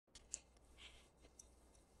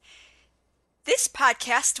This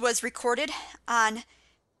podcast was recorded on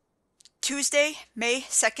Tuesday, May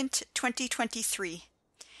 2nd, 2023.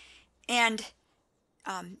 And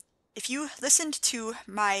um, if you listened to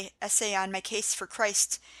my essay on my case for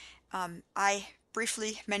Christ, I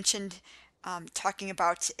briefly mentioned talking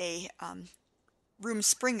about a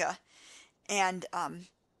Rumspringa. And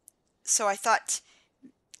so I thought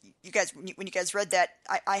you guys, when you guys read that,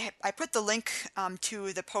 I put the link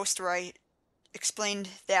to the post where I explained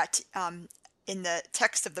that in the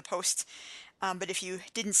text of the post. But if you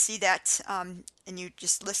didn't see that and you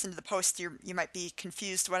just listened to the post, you might be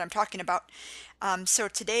confused what I'm talking about. So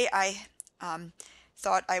today I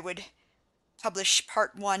thought I would publish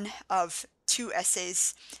part one of two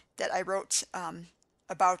essays that I wrote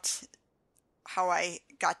about how I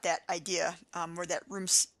got that idea, where that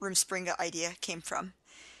Rumspringa idea came from.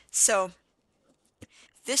 So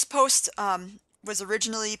this post was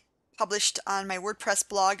originally published on my WordPress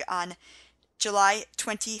blog on July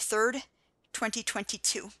 23rd,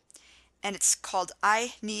 2022, and it's called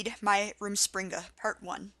I Need My Rumspringa, Part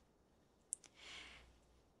 1.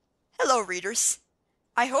 Hello, readers.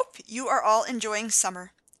 I hope you are all enjoying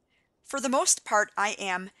summer. For the most part, I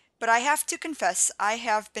am, but I have to confess I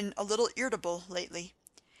have been a little irritable lately.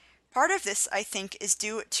 Part of this, I think, is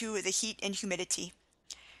due to the heat and humidity.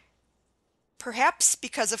 Perhaps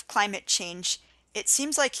because of climate change, it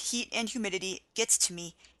seems like heat and humidity gets to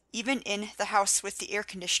me, even in the house with the air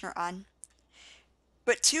conditioner on.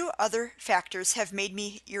 But two other factors have made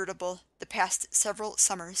me irritable the past several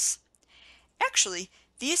summers. Actually,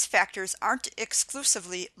 these factors aren't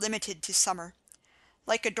exclusively limited to summer.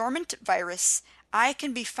 Like a dormant virus, I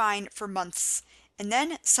can be fine for months, and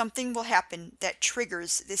then something will happen that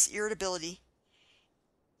triggers this irritability.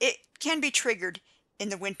 It can be triggered in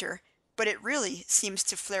the winter, but it really seems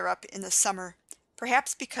to flare up in the summer,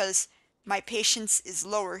 perhaps because my patience is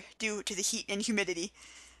lower due to the heat and humidity.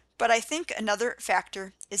 But I think another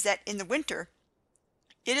factor is that in the winter,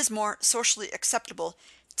 it is more socially acceptable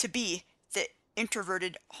to be the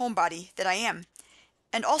introverted homebody that I am,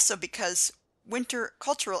 and also because winter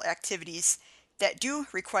cultural activities that do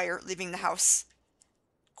require leaving the house,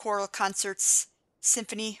 choral concerts,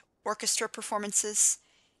 symphony orchestra performances,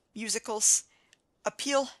 musicals,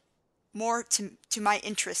 appeal more to my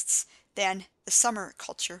interests than the summer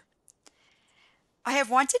culture. I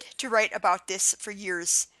have wanted to write about this for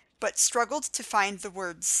years, but struggled to find the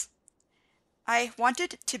words. I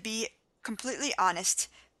wanted to be completely honest,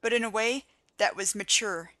 but in a way that was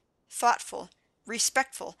mature, thoughtful,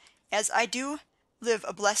 respectful, as I do live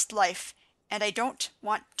a blessed life, and I don't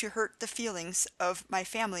want to hurt the feelings of my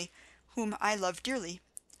family, whom I love dearly.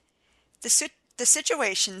 The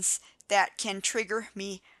situations that can trigger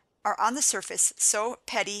me are on the surface so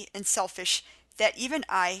petty and selfish that even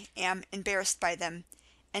I am embarrassed by them,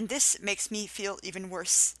 and this makes me feel even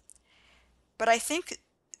worse. But I think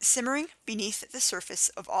simmering beneath the surface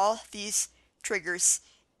of all these triggers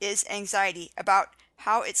is anxiety about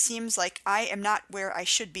how it seems like I am not where I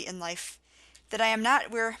should be in life, that I am not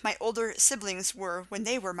where my older siblings were when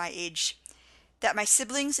they were my age, that my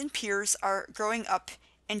siblings and peers are growing up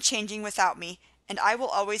and changing without me, and I will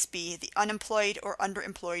always be the unemployed or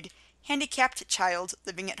underemployed, handicapped child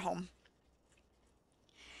living at home.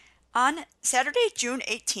 On Saturday, June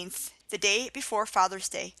 18th, the day before Father's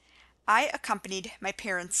Day, I accompanied my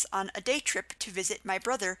parents on a day trip to visit my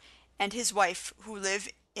brother and his wife, who live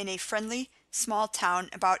in a friendly, small town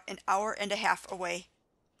about an hour and a half away.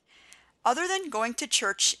 Other than going to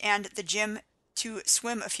church and the gym to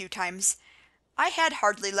swim a few times, I had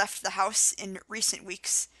hardly left the house in recent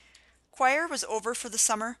weeks. Choir was over for the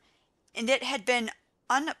summer, and it had been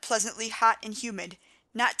unpleasantly hot and humid,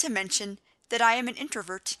 not to mention that I am an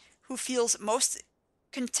introvert who feels most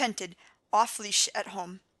contented off leash at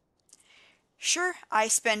home. Sure, I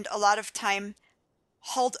spend a lot of time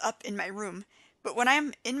hauled up in my room, but when I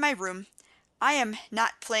am in my room, I am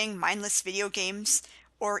not playing mindless video games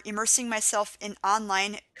or immersing myself in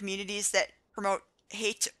online communities that promote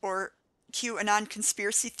hate or QAnon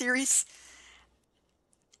conspiracy theories.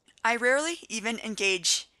 I rarely even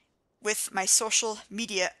engage with my social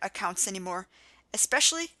media accounts anymore,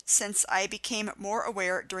 especially since I became more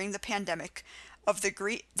aware during the pandemic of the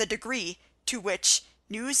degree to which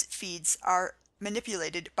news feeds are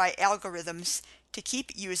manipulated by algorithms to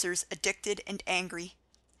keep users addicted and angry.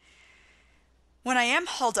 When I am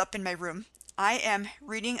hauled up in my room, I am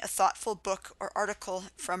reading a thoughtful book or article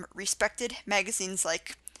from respected magazines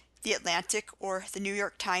like The Atlantic or The New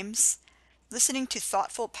York Times, listening to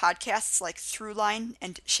thoughtful podcasts like Throughline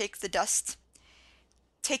and Shake the Dust,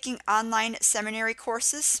 taking online seminary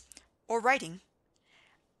courses, or writing.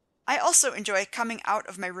 I also enjoy coming out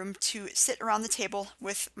of my room to sit around the table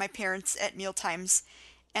with my parents at meal times,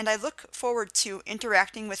 and I look forward to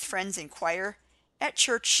interacting with friends in choir, at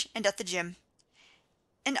church, and at the gym.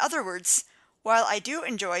 In other words, while I do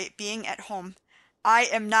enjoy being at home, I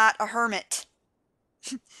am not a hermit.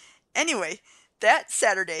 Anyway, that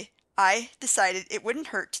Saturday, I decided it wouldn't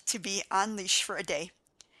hurt to be on leash for a day.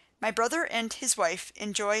 My brother and his wife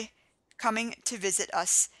enjoy coming to visit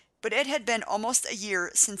us, but it had been almost a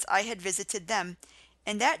year since I had visited them,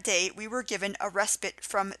 and that day we were given a respite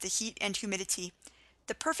from the heat and humidity.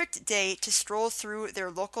 The perfect day to stroll through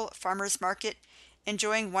their local farmers market,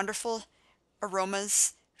 enjoying wonderful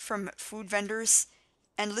aromas from food vendors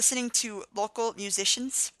and listening to local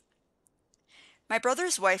musicians. My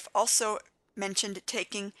brother's wife also mentioned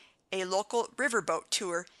taking a local riverboat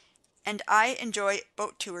tour, and I enjoy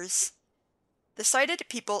boat tours. The sighted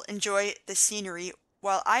people enjoy the scenery,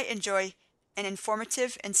 while I enjoy an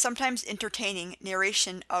informative and sometimes entertaining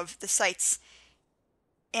narration of the sights,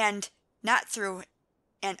 and not through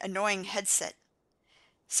an annoying headset.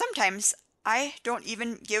 Sometimes I don't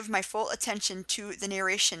even give my full attention to the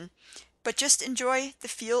narration, but just enjoy the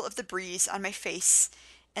feel of the breeze on my face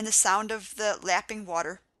and the sound of the lapping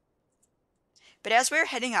water. But as we were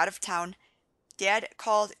heading out of town, Dad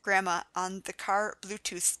called Grandma on the car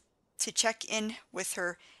Bluetooth to check in with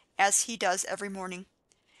her as he does every morning.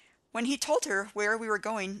 When he told her where we were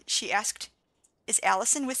going, she asked, "Is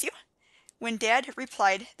Allison with you?" When Dad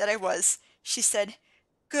replied that I was, she said,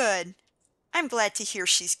 "Good. I'm glad to hear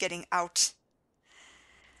she's getting out."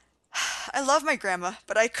 I love my grandma,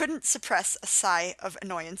 but I couldn't suppress a sigh of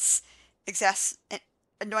annoyance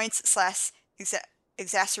slash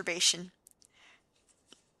exacerbation.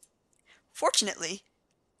 Fortunately,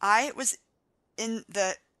 I was in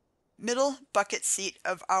the middle bucket seat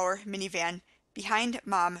of our minivan behind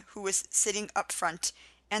Mom, who was sitting up front,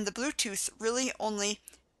 and the Bluetooth really only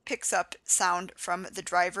picks up sound from the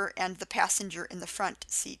driver and the passenger in the front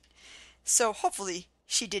seat, so hopefully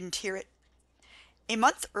she didn't hear it. A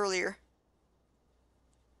month earlier,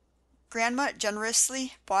 Grandma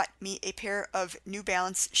generously bought me a pair of New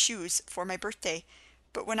Balance shoes for my birthday,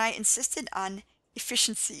 but when I insisted on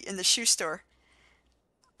efficiency in the shoe store,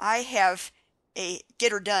 I have a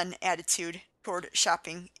get her done attitude toward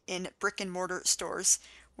shopping in brick and mortar stores,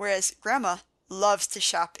 whereas Grandma loves to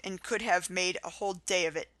shop and could have made a whole day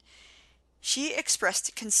of it. She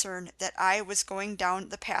expressed concern that I was going down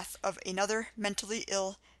the path of another mentally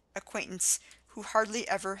ill acquaintance who hardly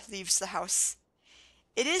ever leaves the house.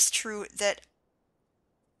 It is true that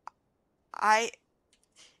I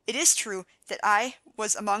It is true that I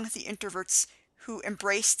was among the introverts who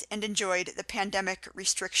embraced and enjoyed the pandemic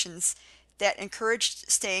restrictions that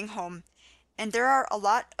encouraged staying home, and there are a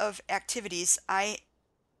lot of activities I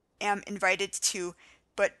am invited to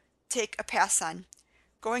but take a pass on.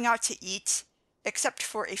 Going out to eat, except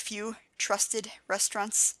for a few trusted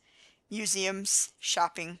restaurants, museums,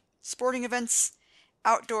 shopping, sporting events,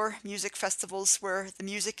 outdoor music festivals where the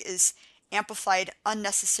music is amplified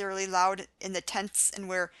unnecessarily loud in the tents and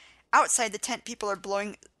where outside the tent people are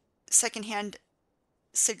blowing secondhand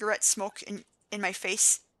cigarette smoke in my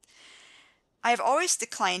face. I have always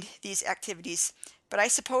declined these activities, but I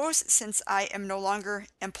suppose since I am no longer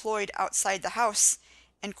employed outside the house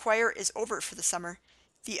and choir is over for the summer,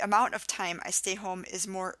 the amount of time I stay home is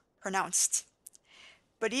more pronounced.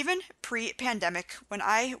 But even pre-pandemic, when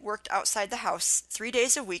I worked outside the house 3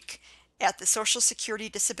 days a week at the Social Security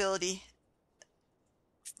Disability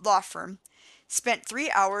law firm, spent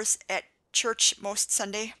 3 hours at church most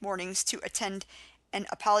Sunday mornings to attend an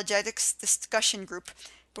apologetics discussion group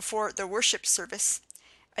before the worship service,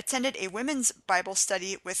 attended a women's Bible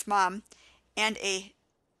study with Mom and a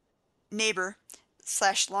neighbor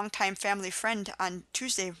slash longtime family friend on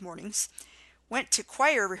Tuesday mornings, went to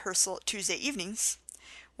choir rehearsal Tuesday evenings,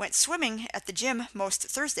 went swimming at the gym most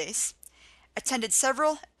Thursdays, attended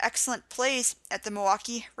several excellent plays at the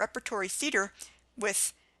Milwaukee Repertory Theater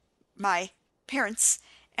with my parents,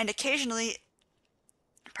 and occasionally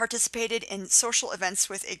participated in social events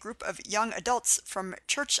with a group of young adults from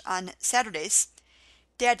church on Saturdays.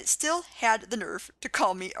 Dad still had the nerve to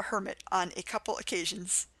call me a hermit on a couple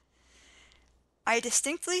occasions. I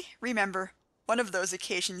distinctly remember one of those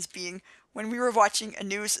occasions being when we were watching a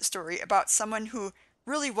news story about someone who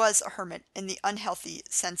really was a hermit in the unhealthy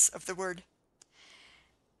sense of the word.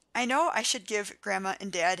 I know I should give Grandma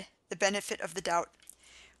and Dad the benefit of the doubt.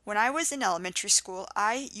 When I was in elementary school,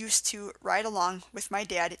 I used to ride along with my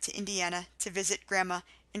dad to Indiana to visit Grandma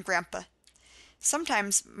and Grandpa.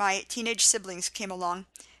 Sometimes my teenage siblings came along,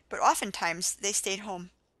 but oftentimes they stayed home.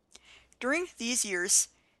 During these years,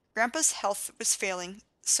 Grandpa's health was failing,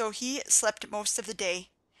 so he slept most of the day.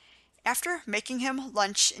 After making him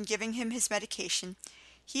lunch and giving him his medication,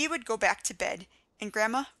 he would go back to bed, and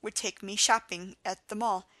Grandma would take me shopping at the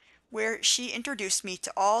mall, where she introduced me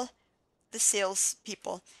to all the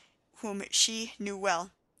salespeople whom she knew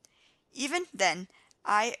well. Even then,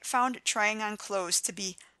 I found trying on clothes to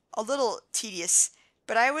be a little tedious,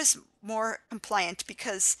 but I was more compliant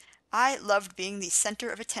because I loved being the center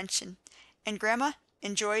of attention, and Grandma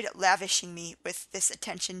enjoyed lavishing me with this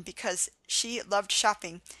attention because she loved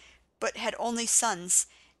shopping, but had only sons,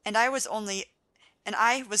 and I was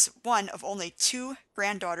one of only two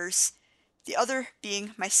granddaughters, the other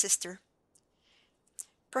being my sister.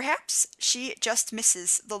 Perhaps she just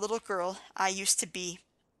misses the little girl I used to be.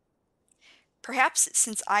 Perhaps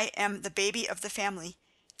since I am the baby of the family,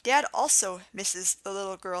 Dad also misses the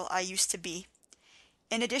little girl I used to be.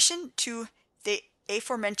 In addition to the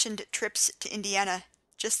aforementioned trips to Indiana,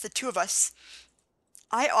 just the two of us,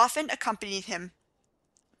 I often accompanied him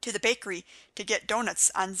to the bakery to get donuts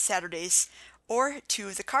on Saturdays, or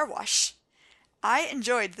to the car wash. I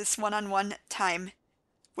enjoyed this one-on-one time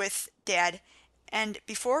with Dad, and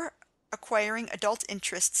before acquiring adult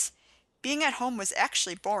interests, being at home was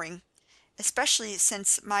actually boring, especially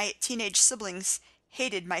since my teenage siblings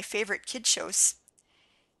hated my favorite kid shows.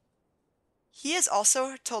 He has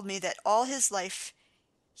also told me that all his life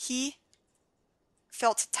he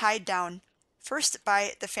felt tied down, first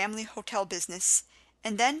by the family hotel business,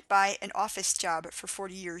 and then by an office job for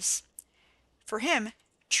 40 years. For him,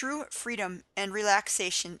 true freedom and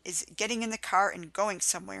relaxation is getting in the car and going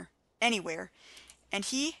somewhere, anywhere, and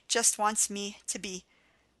he just wants me to be,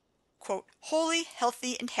 quote, wholly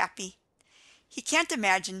healthy and happy. He can't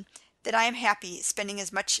imagine that I am happy spending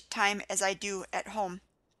as much time as I do at home.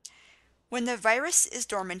 When the virus is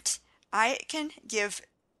dormant, I can give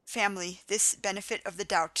family this benefit of the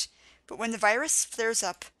doubt, but when the virus flares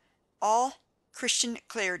up, all Christian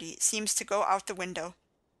clarity seems to go out the window.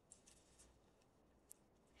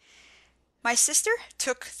 My sister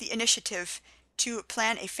took the initiative to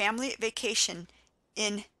plan a family vacation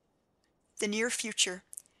in the near future.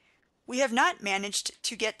 We have not managed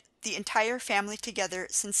to get the entire family together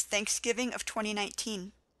since Thanksgiving of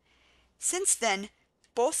 2019. Since then,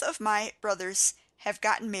 both of my brothers have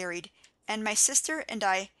gotten married, and my sister and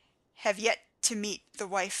I have yet to meet the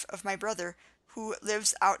wife of my brother, who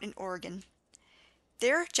lives out in Oregon.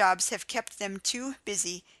 Their jobs have kept them too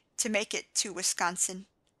busy to make it to Wisconsin.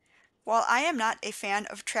 While I am not a fan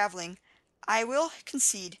of traveling, I will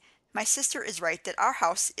concede my sister is right that our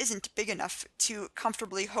house isn't big enough to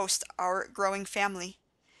comfortably host our growing family.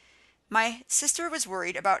 My sister was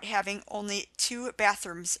worried about having only 2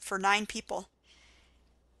 bathrooms for 9 people.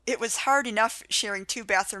 It was hard enough sharing 2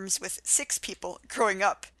 bathrooms with 6 people growing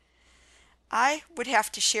up. I would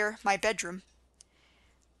have to share my bedroom.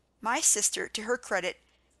 My sister, to her credit,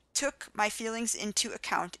 took my feelings into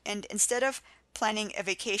account, and instead of planning a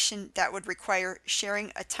vacation that would require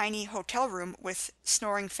sharing a tiny hotel room with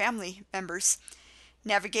snoring family members,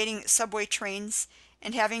 navigating subway trains,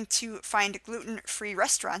 and having to find gluten-free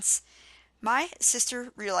restaurants, my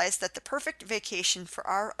sister realized that the perfect vacation for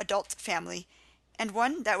our adult family, and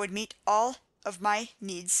one that would meet all of my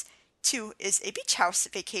needs too, is a beach house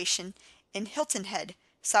vacation in Hilton Head,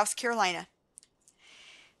 South Carolina.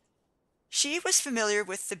 She was familiar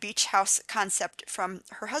with the beach house concept from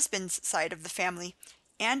her husband's side of the family,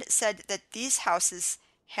 and said that these houses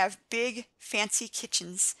have big, fancy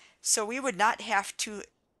kitchens, so we would not have to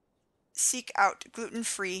seek out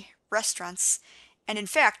gluten-free restaurants. And in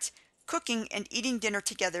fact, cooking and eating dinner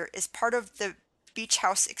together is part of the beach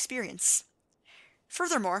house experience.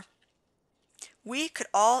 Furthermore, we could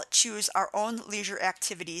all choose our own leisure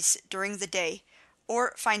activities during the day,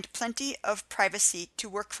 or find plenty of privacy to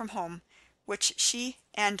work from home, which she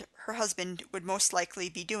and her husband would most likely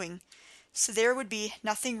be doing, so there would be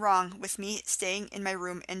nothing wrong with me staying in my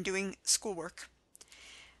room and doing schoolwork.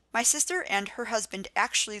 My sister and her husband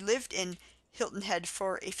actually lived in Hilton Head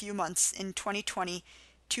for a few months in 2020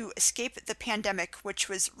 to escape the pandemic which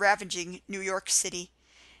was ravaging New York City.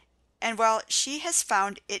 And while she has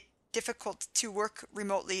found it difficult to work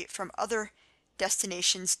remotely from other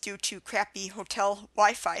destinations due to crappy hotel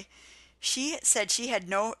Wi-Fi, she said she had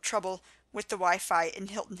no trouble with the Wi-Fi in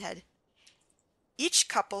Hilton Head. Each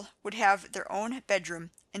couple would have their own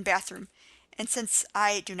bedroom and bathroom, and since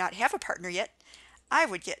I do not have a partner yet, I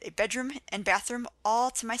would get a bedroom and bathroom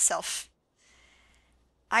all to myself.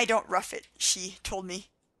 I don't rough it, she told me.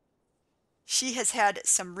 She has had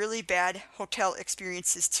some really bad hotel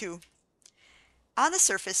experiences too. On the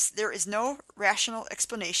surface, there is no rational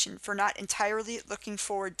explanation for not entirely looking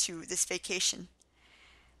forward to this vacation.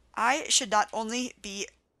 I should not only be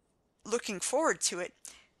looking forward to it,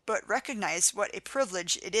 but recognize what a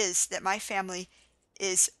privilege it is that my family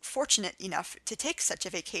is fortunate enough to take such a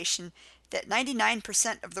vacation that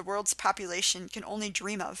 99% of the world's population can only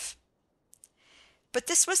dream of. But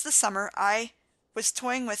this was the summer I was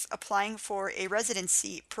toying with applying for a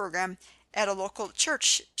residency program at a local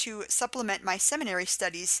church to supplement my seminary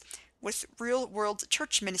studies with real world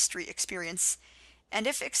church ministry experience, and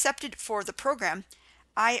if accepted for the program,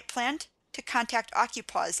 I planned to contact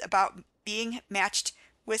Occupause about being matched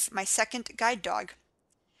with my second guide dog.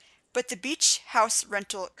 But the beach house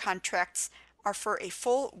rental contracts are for a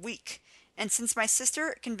full week, and since my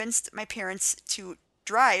sister convinced my parents to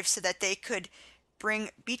drive so that they could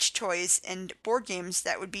bring beach toys and board games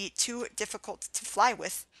that would be too difficult to fly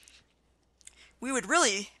with, we would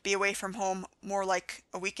really be away from home more like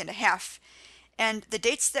a week and a half, and the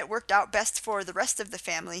dates that worked out best for the rest of the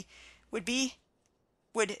family would be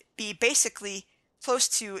would be basically close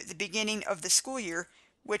to the beginning of the school year,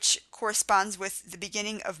 which corresponds with the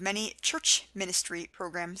beginning of many church ministry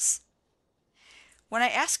programs. When I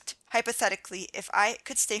asked hypothetically if I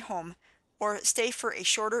could stay home or stay for a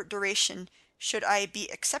shorter duration should I be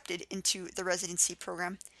accepted into the residency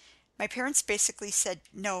program, my parents basically said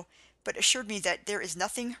no, but assured me that there is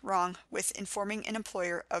nothing wrong with informing an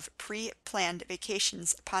employer of pre-planned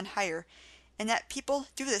vacations upon hire, and that people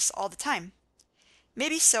do this all the time.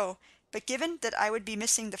 Maybe so, but given that I would be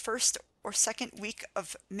missing the first or second week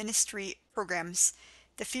of ministry programs,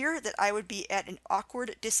 the fear that I would be at an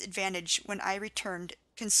awkward disadvantage when I returned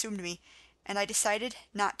consumed me, and I decided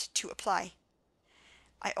not to apply.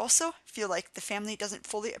 I also feel like the family doesn't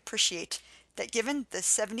fully appreciate that given the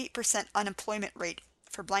 70% unemployment rate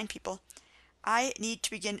for blind people, I need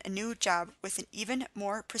to begin a new job with an even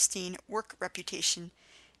more pristine work reputation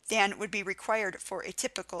than would be required for a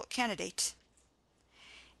typical candidate.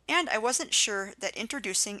 And I wasn't sure that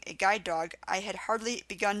introducing a guide dog I had hardly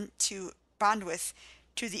begun to bond with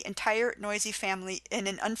to the entire noisy family in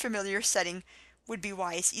an unfamiliar setting would be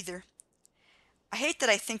wise either. I hate that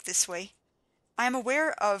I think this way. I am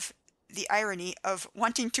aware of the irony of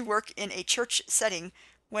wanting to work in a church setting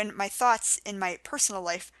when my thoughts in my personal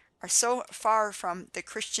life are so far from the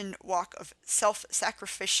Christian walk of self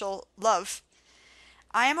sacrificial love.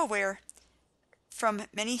 I am aware from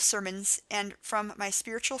many sermons and from my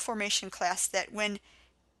spiritual formation class that when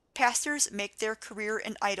pastors make their career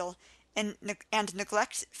an idol and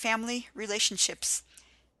neglect family relationships,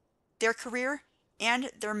 their career and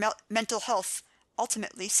their mental health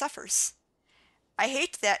ultimately suffers. I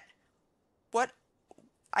hate that what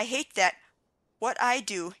I hate that what I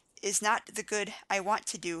do is not the good I want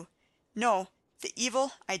to do. No, the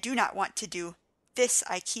evil I do not want to do. This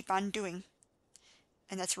I keep on doing.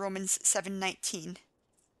 And that's Romans 7:19.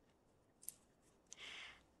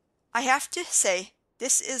 I have to say,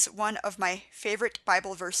 this is one of my favorite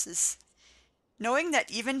Bible verses. Knowing that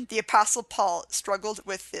even the Apostle Paul struggled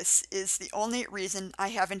with this is the only reason I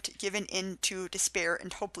haven't given in to despair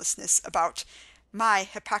and hopelessness about my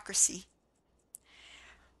hypocrisy.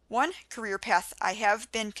 One career path I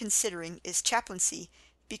have been considering is chaplaincy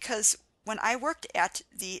because when I worked at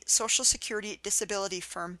the Social Security disability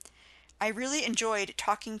firm, I really enjoyed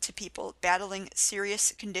talking to people battling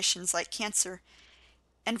serious conditions like cancer,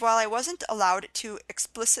 and while I wasn't allowed to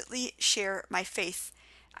explicitly share my faith,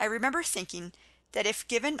 I remember thinking that if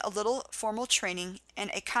given a little formal training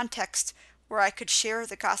and a context where I could share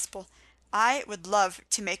the gospel, I would love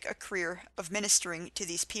to make a career of ministering to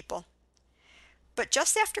these people. But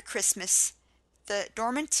just after Christmas, the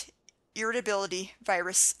dormant irritability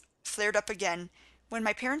virus flared up again when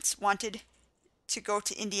my parents wanted to go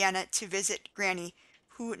to Indiana to visit Granny,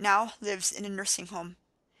 who now lives in a nursing home.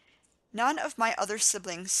 None of my other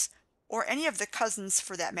siblings, or any of the cousins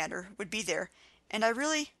for that matter, would be there, and I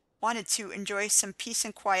really wanted to enjoy some peace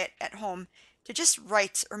and quiet at home to just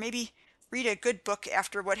write or maybe read a good book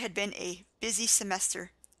after what had been a busy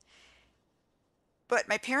semester. But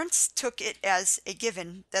my parents took it as a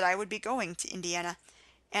given that I would be going to Indiana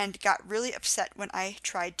and got really upset when I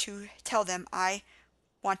tried to tell them I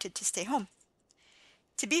wanted to stay home.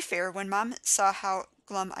 To be fair, when Mom saw how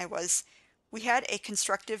glum I was, we had a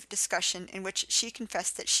constructive discussion in which she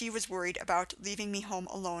confessed that she was worried about leaving me home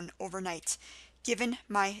alone overnight, given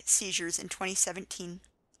my seizures in 2017.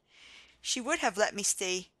 She would have let me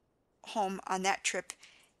stay home on that trip,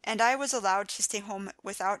 and I was allowed to stay home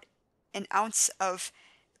without an ounce of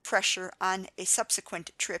pressure on a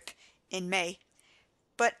subsequent trip in May.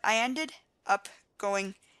 But I ended up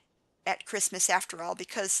going at Christmas after all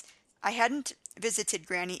because I hadn't visited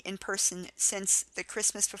Granny in person since the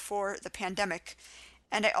Christmas before the pandemic,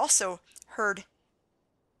 and I also heard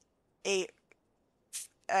a,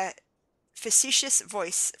 a facetious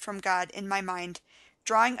voice from God in my mind,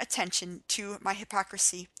 drawing attention to my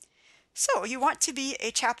hypocrisy. So, you want to be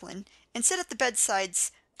a chaplain and sit at the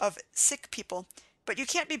bedsides of sick people, but you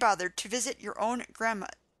can't be bothered to visit your own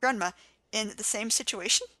grandma in the same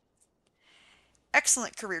situation?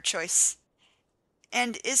 Excellent career choice.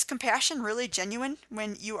 And is compassion really genuine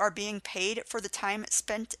when you are being paid for the time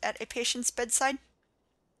spent at a patient's bedside?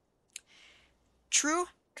 True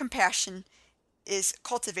compassion is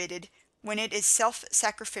cultivated when it is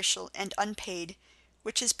self-sacrificial and unpaid,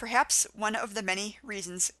 which is perhaps one of the many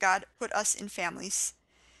reasons God put us in families.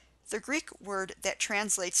 The Greek word that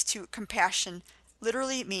translates to compassion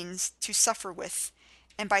literally means to suffer with,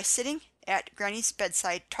 and by sitting at Granny's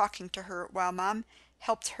bedside talking to her while Mom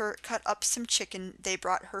helped her cut up some chicken they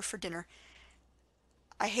brought her for dinner,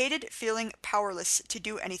 I hated feeling powerless to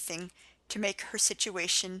do anything to make her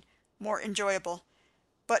situation more enjoyable,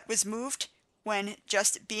 but was moved when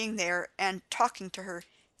just being there and talking to her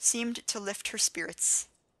seemed to lift her spirits.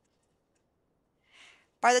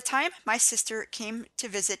 By the time my sister came to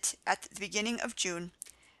visit at the beginning of June,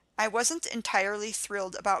 I wasn't entirely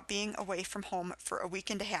thrilled about being away from home for a week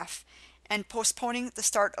and a half and postponing the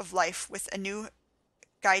start of life with a new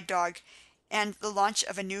guide dog and the launch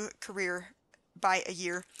of a new career by a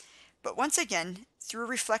year. But once again, through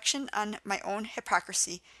reflection on my own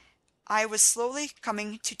hypocrisy, I was slowly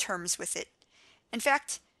coming to terms with it. In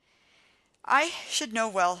fact, I should know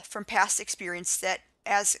well from past experience that,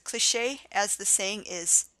 as cliche as the saying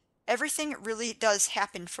is, everything really does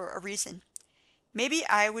happen for a reason. Maybe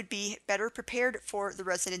I would be better prepared for the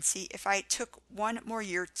residency if I took one more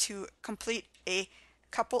year to complete a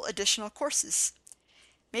couple additional courses.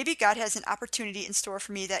 Maybe God has an opportunity in store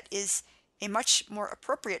for me that is a much more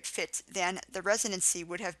appropriate fit than the residency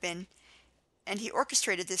would have been, and He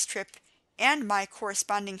orchestrated this trip and my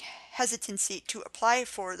corresponding hesitancy to apply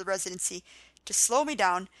for the residency to slow me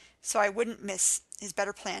down so I wouldn't miss His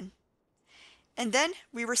better plan. And then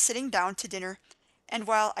we were sitting down to dinner, and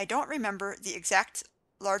while I don't remember the exact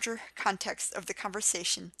larger context of the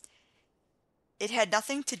conversation, it had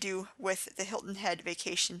nothing to do with the Hilton Head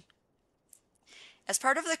vacation. As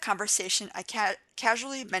part of the conversation, I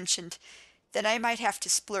casually mentioned that I might have to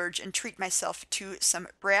splurge and treat myself to some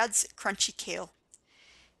Brad's crunchy kale.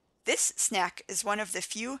 This snack is one of the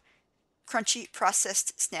few crunchy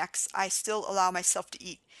processed snacks I still allow myself to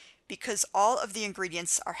eat because all of the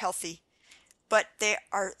ingredients are healthy, but they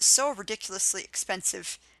are so ridiculously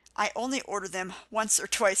expensive, I only order them once or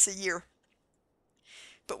twice a year.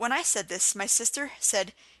 But when I said this, my sister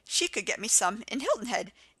said she could get me some in Hilton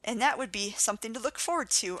Head, and that would be something to look forward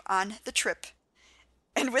to on the trip.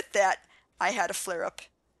 And with that, I had a flare-up.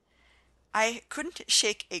 I couldn't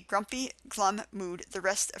shake a grumpy, glum mood the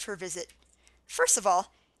rest of her visit. First of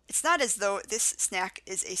all, it's not as though this snack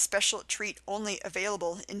is a special treat only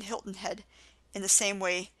available in Hilton Head, in the same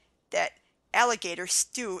way that alligator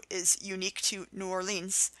stew is unique to New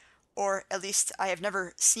Orleans, or at least I have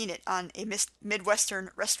never seen it on a Midwestern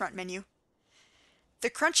restaurant menu. The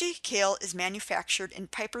crunchy kale is manufactured in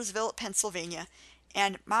Pipersville, Pennsylvania,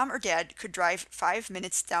 and Mom or Dad could drive 5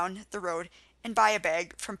 minutes down the road and buy a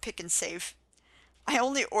bag from Pick and Save. I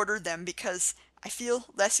only ordered them because I feel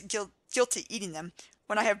less guilty eating them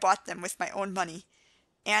when I have bought them with my own money,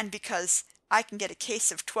 and because I can get a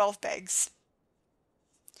case of 12 bags.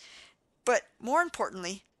 But more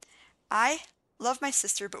importantly, I love my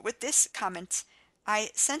sister, but with this comment,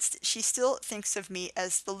 I sensed she still thinks of me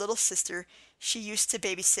as the little sister she used to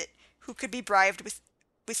babysit who could be bribed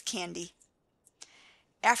with candy.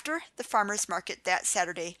 After the farmer's market that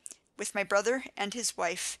Saturday, with my brother and his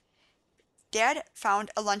wife, Dad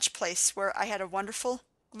found a lunch place where I had a wonderful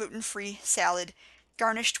gluten-free salad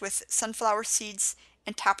garnished with sunflower seeds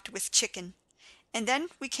and topped with chicken. And then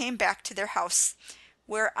we came back to their house,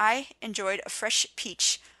 where I enjoyed a fresh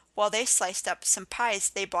peach while they sliced up some pies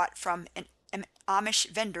they bought from an Amish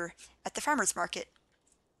vendor at the farmer's market.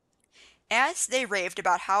 As they raved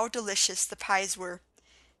about how delicious the pies were,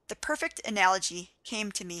 the perfect analogy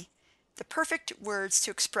came to me, the perfect words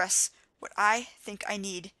to express what I think I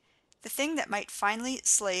need, the thing that might finally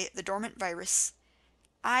slay the dormant virus.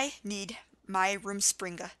 I need my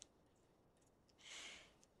Rumspringa.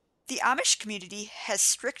 The Amish community has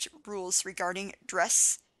strict rules regarding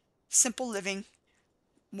dress, simple living,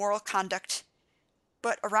 moral conduct,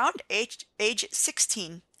 but around age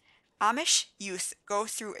 16, Amish youth go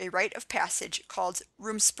through a rite of passage called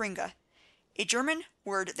Rumspringa, a German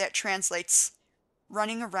word that translates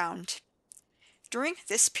running around. During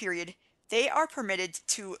this period, they are permitted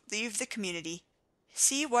to leave the community,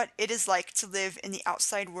 see what it is like to live in the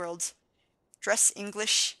outside world, dress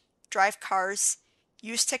English, drive cars,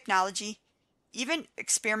 use technology, even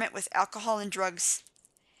experiment with alcohol and drugs.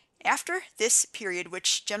 After this period,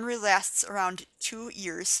 which generally lasts around 2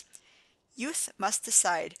 years, youth must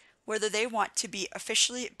decide whether they want to be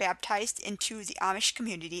officially baptized into the Amish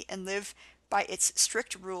community and live by its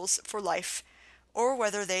strict rules for life, or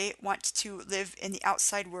whether they want to live in the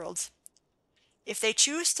outside world. If they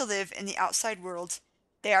choose to live in the outside world,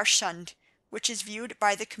 they are shunned, which is viewed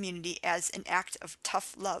by the community as an act of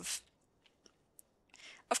tough love.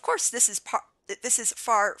 Of course, this is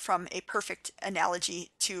far from a perfect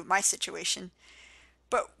analogy to my situation,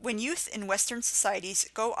 but when youth in Western societies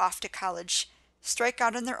go off to college, strike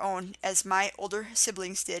out on their own as my older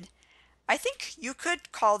siblings did, I think you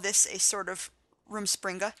could call this a sort of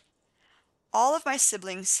Rumspringa. All of my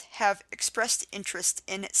siblings have expressed interest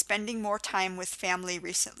in spending more time with family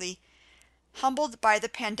recently, humbled by the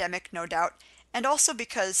pandemic, no doubt, and also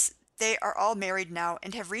because they are all married now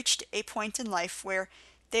and have reached a point in life where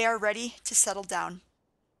they are ready to settle down.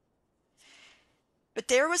 But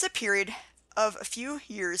there was a period of a few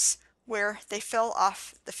years where they fell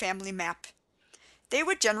off the family map. They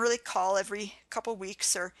would generally call every couple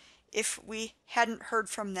weeks, or if we hadn't heard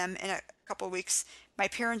from them in a couple weeks, my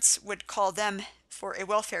parents would call them for a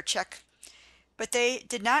welfare check. But they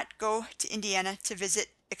did not go to Indiana to visit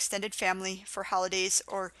extended family for holidays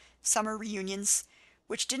or summer reunions,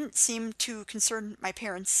 which didn't seem to concern my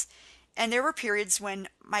parents, and there were periods when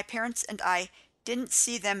my parents and I didn't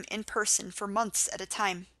see them in person for months at a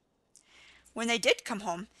time. When they did come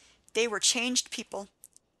home, they were changed people,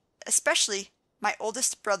 especially my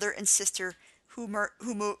oldest brother and sister who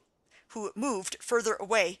moved further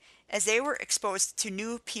away as they were exposed to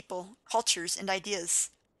new people, cultures, and ideas.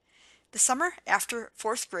 The summer after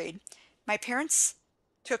fourth grade, my parents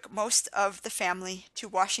took most of the family to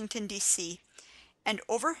Washington, D.C., and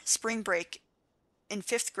over spring break in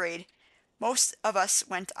fifth grade, most of us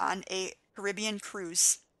went on a Caribbean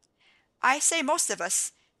cruise. I say most of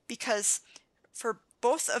us because for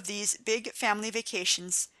both of these big family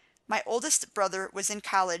vacations, my oldest brother was in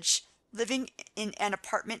college, living in an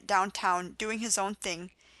apartment downtown doing his own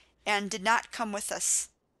thing, and did not come with us.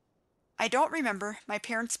 I don't remember my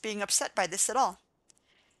parents being upset by this at all.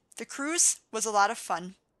 The cruise was a lot of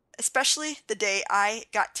fun, especially the day I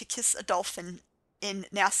got to kiss a dolphin in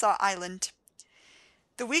Nassau Island.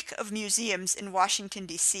 The week of museums in Washington,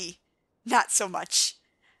 D.C., not so much.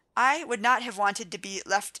 I would not have wanted to be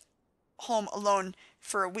left home alone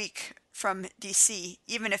for a week from D.C.,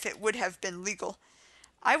 even if it would have been legal.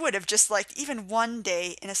 I would have just liked even one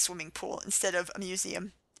day in a swimming pool instead of a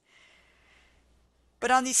museum.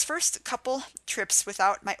 But on these first couple trips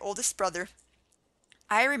without my oldest brother,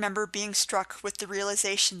 I remember being struck with the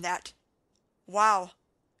realization that, wow,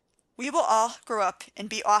 we will all grow up and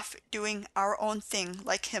be off doing our own thing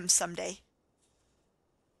like him someday.